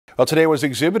Well, today was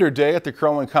Exhibitor Day at the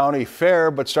Crow Wing County Fair,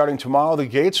 but starting tomorrow, the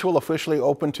gates will officially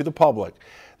open to the public.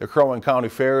 The Crow Wing County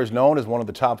Fair is known as one of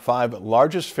the top 5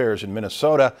 largest fairs in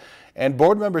Minnesota, and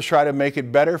board members try to make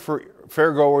it better for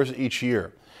fairgoers each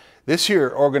year. This year,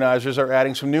 organizers are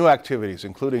adding some new activities,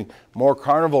 including more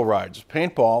carnival rides,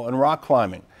 paintball, and rock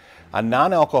climbing. A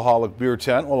non-alcoholic beer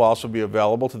tent will also be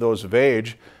available to those of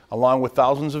age, along with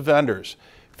thousands of vendors.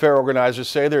 Fair organizers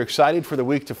say they're excited for the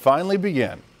week to finally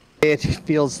begin. It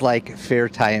feels like fair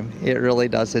time. It really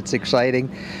does. It's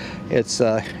exciting. It's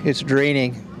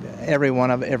draining. Every one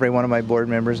of my board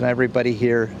members and everybody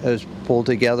here has pulled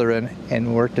together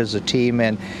and worked as a team.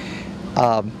 And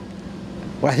well,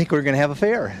 I think we're going to have a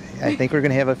fair. I think we're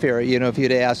going to have a fair. You know, if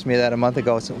you'd asked me that a month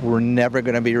ago, we're never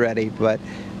going to be ready, but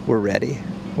we're ready.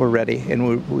 We're ready,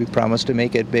 and we promise to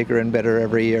make it bigger and better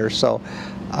every year. So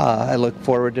I look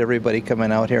forward to everybody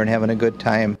coming out here and having a good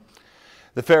time.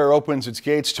 The fair opens its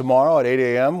gates tomorrow at 8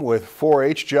 a.m. with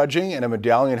 4-H judging and a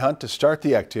medallion hunt to start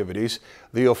the activities.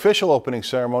 The official opening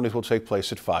ceremonies will take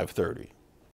place at 5:30.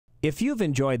 If you've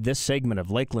enjoyed this segment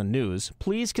of Lakeland News,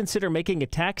 please consider making a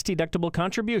tax-deductible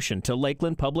contribution to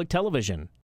Lakeland Public Television.